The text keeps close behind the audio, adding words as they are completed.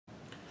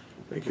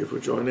Thank you for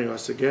joining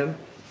us again.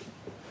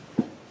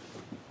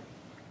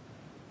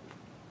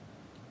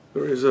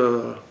 There is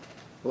a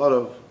lot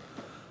of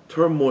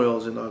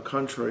turmoils in our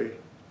country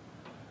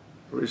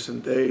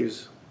recent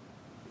days.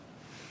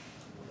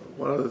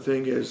 One of the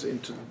things is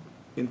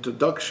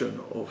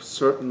introduction of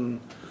certain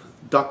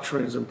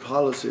doctrines and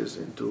policies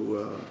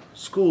into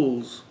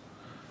schools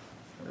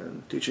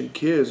and teaching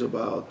kids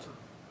about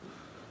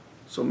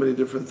so many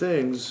different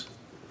things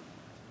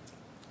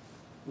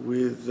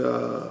with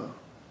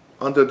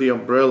under the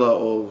umbrella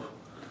of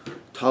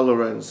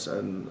tolerance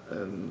and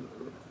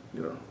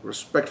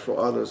respect for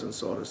others and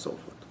so on and so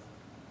forth.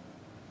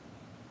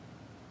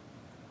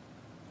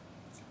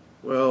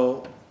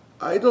 Well,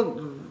 I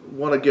don't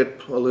want to get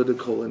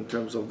political in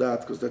terms of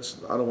that because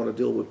I don't want to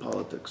deal with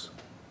politics.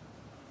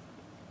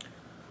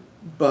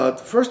 But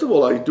first of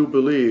all, I do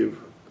believe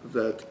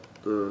that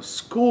the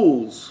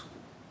schools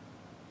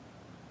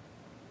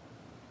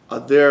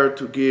are there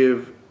to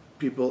give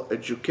people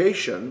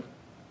education,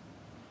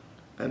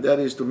 and that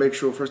is to make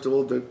sure, first of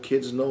all, the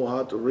kids know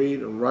how to read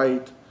and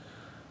write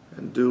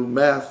and do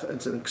math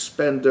and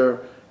expand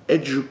their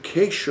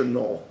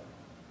educational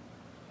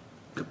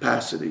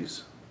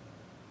capacities.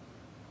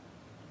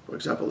 For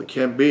example, it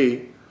can't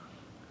be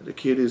the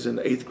kid is in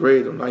 8th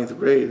grade or 9th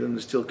grade and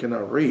they still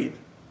cannot read.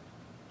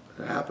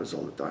 It happens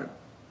all the time.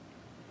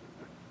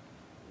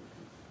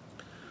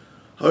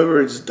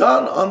 However, it's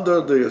done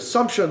under the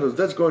assumption that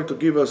that's going to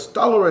give us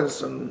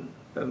tolerance and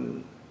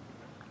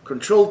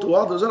control to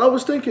others. And I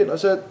was thinking, I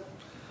said,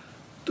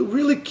 do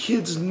really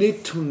kids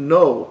need to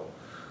know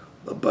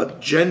about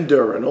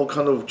gender and all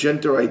kind of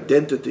gender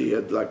identity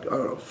at, like, I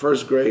don't know,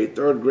 1st grade,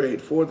 3rd grade,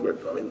 4th grade?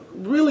 I mean,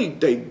 really,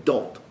 they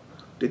don't.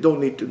 They don't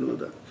need to know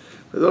that.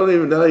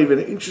 They're not even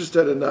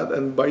interested in that.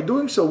 And by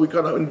doing so, we're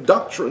kind of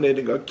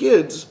indoctrinating our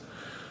kids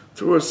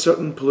through a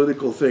certain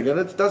political thing. And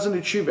it doesn't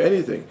achieve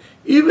anything.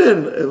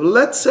 Even if,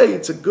 let's say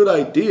it's a good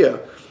idea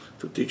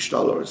to teach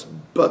tolerance,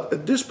 but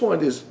at this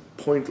point is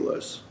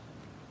pointless.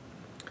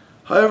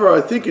 However,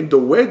 I think in the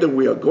way that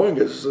we are going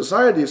as a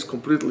society is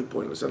completely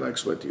pointless, and I'll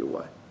explain to you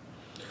why.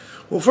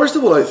 Well, first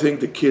of all, I think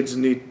the kids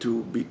need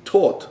to be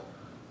taught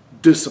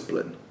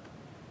discipline.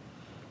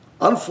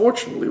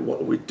 Unfortunately,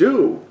 what we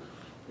do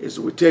is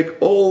we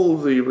take all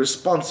the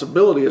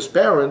responsibility as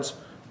parents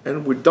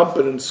and we dump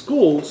it in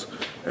schools,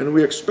 and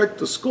we expect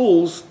the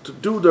schools to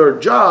do their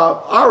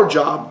job, our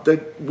job,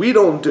 that we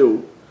don't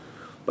do.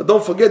 But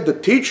don't forget, the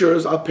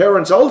teachers are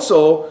parents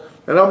also,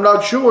 and I'm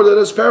not sure that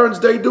as parents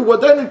they do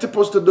what they're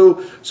supposed to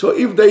do. So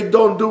if they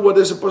don't do what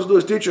they're supposed to do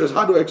as teachers,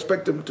 how do I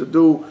expect them to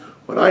do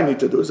what I need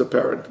to do as a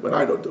parent when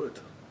I don't do it?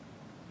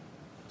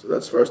 So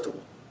that's first of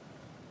all.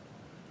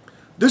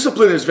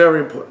 Discipline is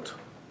very important.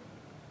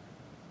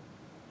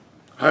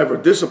 However,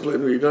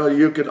 discipline,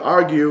 you can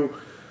argue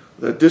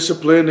that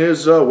discipline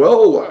is,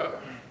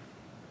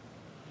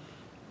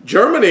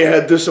 Germany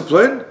had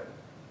discipline,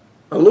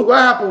 and look what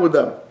happened with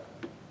them.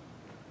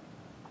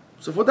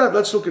 So for that,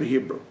 let's look at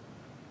Hebrew.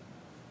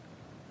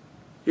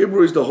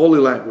 Hebrew is the holy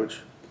language,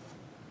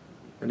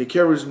 and it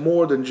carries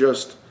more than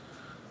just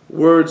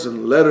words,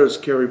 and letters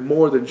carry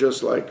more than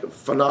just like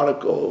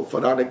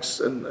phonetics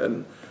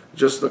and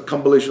just a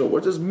combination of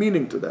words. There's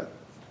meaning to that.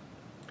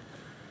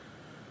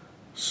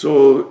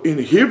 So in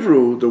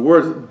Hebrew, the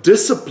word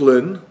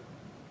discipline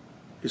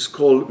is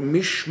called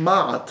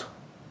mishmat.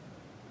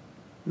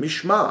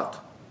 Mishmat.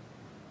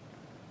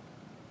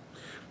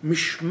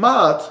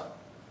 Mishmat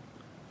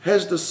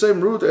has the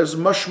same root as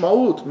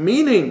mashmaut,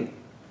 meaning.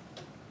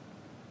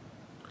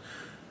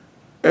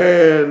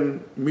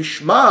 And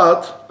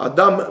mishmat,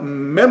 Adam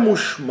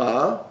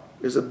memushma,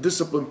 is a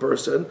disciplined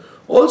person,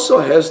 also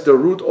has the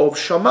root of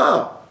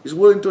shama, is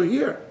willing to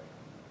hear.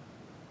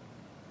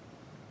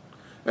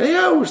 And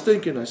yeah, I was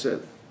thinking, I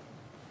said,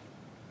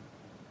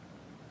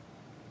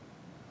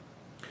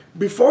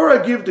 before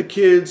I give the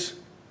kids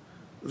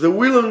the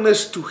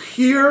willingness to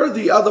hear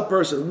the other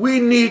person, we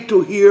need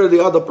to hear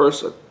the other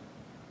person.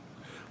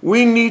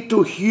 We need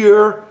to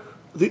hear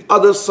the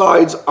other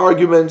side's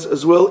arguments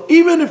as well,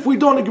 even if we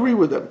don't agree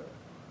with them.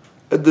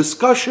 A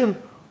discussion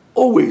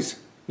always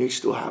needs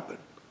to happen.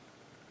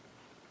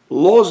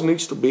 Laws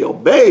needs to be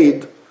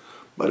obeyed,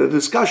 but a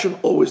discussion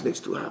always needs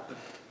to happen.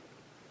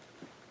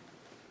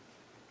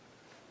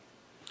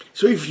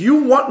 So if you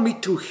want me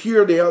to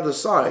hear the other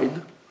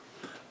side,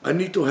 I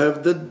need to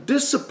have the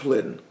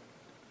discipline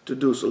to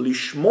do so.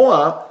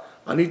 Lishmoa,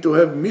 I need to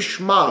have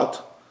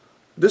mishmat,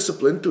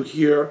 discipline to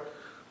hear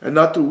and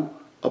not to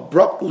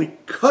abruptly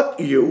cut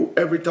you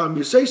every time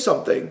you say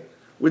something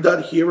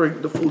without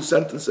hearing the full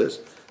sentences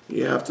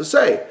you have to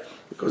say.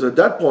 Because at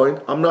that point,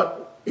 I'm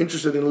not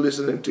interested in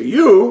listening to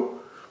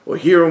you or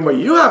hearing what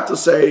you have to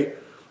say.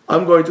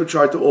 I'm going to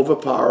try to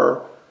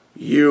overpower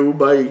you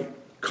by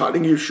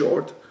cutting you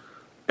short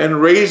and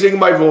raising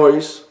my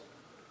voice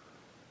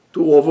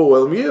to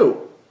overwhelm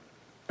you.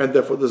 And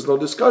therefore there's no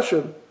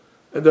discussion,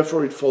 and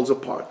therefore it falls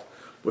apart.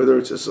 Whether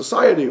it's a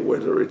society,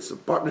 whether it's a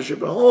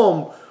partnership at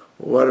home,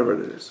 or whatever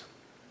it is.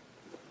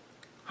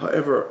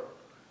 However,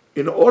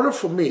 in order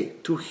for me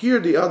to hear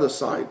the other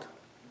side,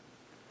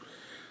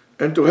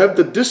 And to have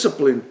the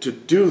discipline to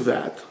do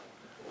that,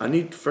 I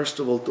need first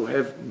of all to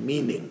have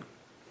meaning.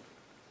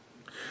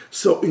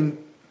 So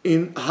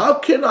how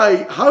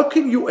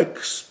can you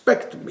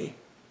expect me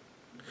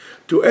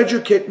to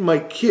educate my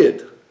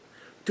kid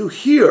to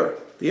hear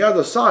the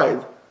other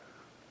side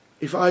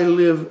if I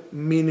live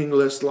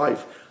meaningless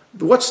life?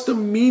 What's the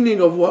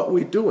meaning of what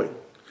we're doing?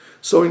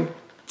 So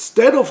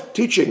instead of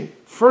teaching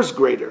first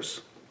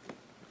graders,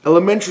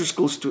 elementary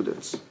school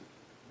students,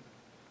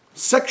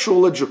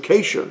 sexual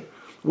education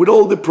with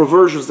all the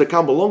perversions that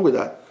come along with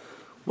that,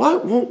 why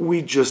won't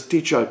we just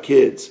teach our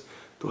kids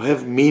to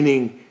have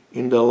meaning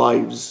in their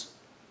lives,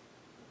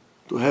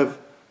 to have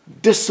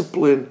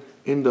discipline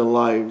in their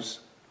lives?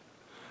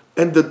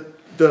 And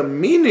the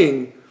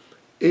meaning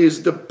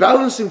is the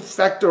balancing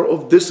factor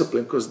of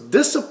discipline, because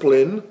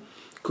discipline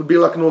could be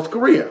like North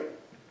Korea.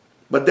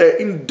 But they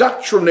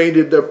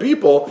indoctrinated their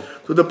people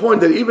to the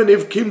point that even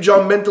if Kim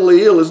Jong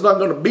mentally ill is not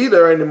going to be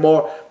there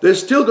anymore,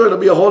 there's still going to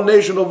be a whole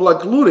nation of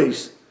like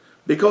loonies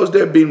because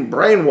they've been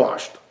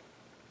brainwashed.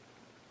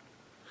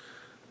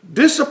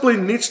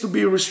 Discipline needs to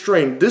be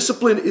restrained.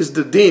 Discipline is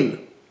the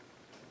din.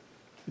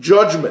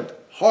 Judgment,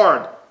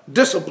 hard,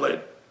 discipline.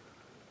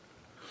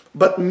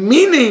 But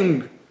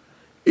meaning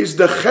is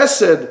the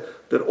chesed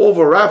that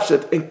overwraps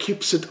it and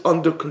keeps it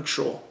under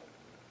control.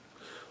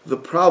 The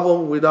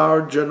problem with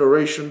our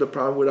generation, the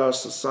problem with our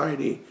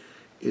society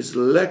is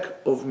lack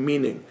of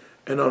meaning.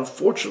 And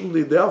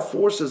unfortunately, there are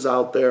forces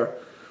out there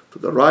to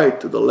the right,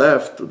 to the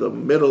left, to the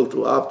middle,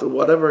 to up, to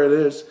whatever it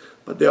is.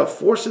 But there are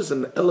forces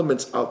and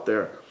elements out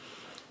there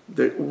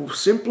that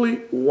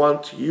simply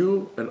want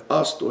you and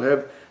us to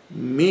have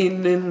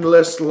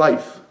meaningless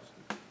life.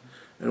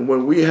 And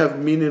when we have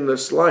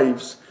meaningless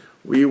lives,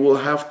 we will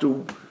have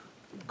to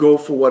go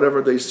for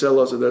whatever they sell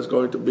us, and there's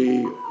going to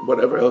be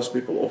whatever else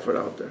people offer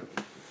out there.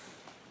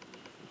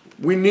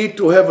 We need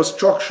to have a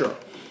structure.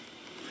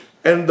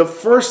 And the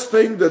first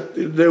thing that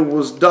there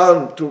was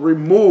done to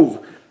remove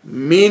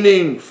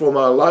meaning from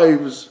our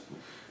lives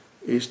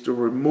is to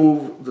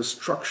remove the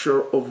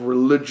structure of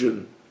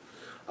religion.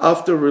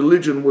 After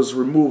religion was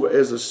removed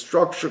as a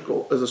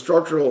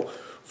structural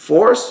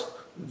force,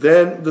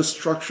 then the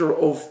structure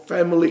of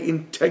family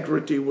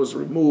integrity was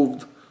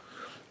removed,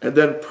 and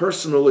then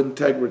personal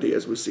integrity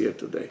as we see it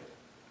today.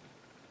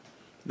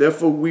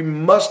 Therefore, we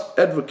must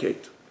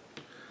advocate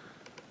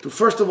to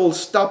first of all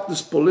stop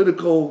this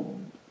political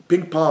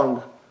ping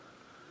pong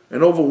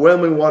and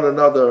overwhelming one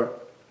another.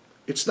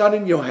 It's not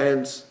in your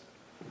hands.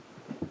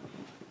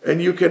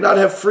 And you cannot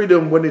have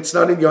freedom when it's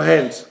not in your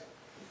hands.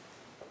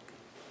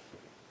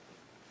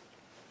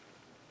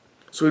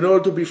 So in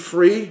order to be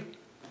free,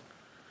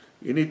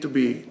 you need to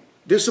be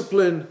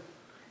disciplined,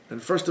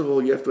 and first of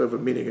all, you have to have a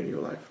meaning in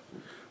your life.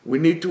 We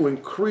need to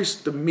increase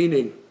the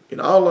meaning in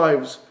our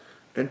lives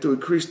and to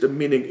increase the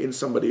meaning in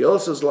somebody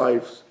else's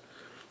lives.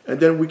 And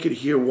then we can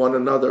hear one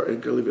another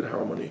and can live in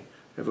harmony.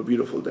 Have a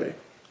beautiful day.